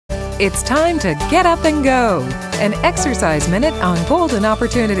It's time to get up and go. An exercise minute on Golden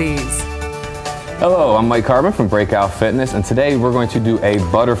Opportunities. Hello, I'm Mike Carbon from Breakout Fitness, and today we're going to do a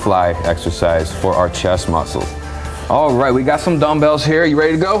butterfly exercise for our chest muscles. All right, we got some dumbbells here. You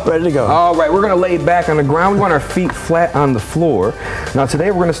ready to go? Ready to go. All right, we're gonna lay back on the ground. We want our feet flat on the floor. Now today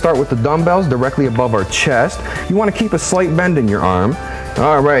we're gonna start with the dumbbells directly above our chest. You wanna keep a slight bend in your arm.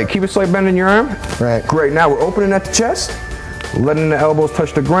 All right, keep a slight bend in your arm. Right. Great, now we're opening at the chest, letting the elbows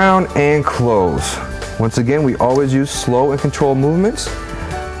touch the ground and close. Once again, we always use slow and controlled movements.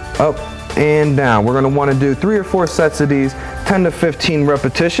 Up and down. We're gonna wanna do 3 or 4 sets of these, 10 to 15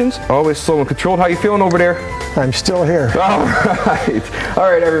 repetitions. Always slow and controlled. How you feeling over there? I'm still here. All right.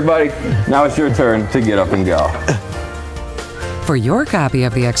 All right, everybody. Now it's your turn to get up and go. For your copy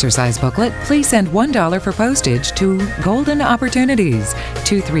of the exercise booklet, please send $1 for postage to Golden Opportunities,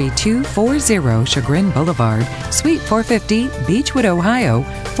 23240 Chagrin Boulevard, Suite 450, Beechwood, Ohio,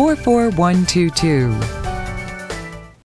 44122.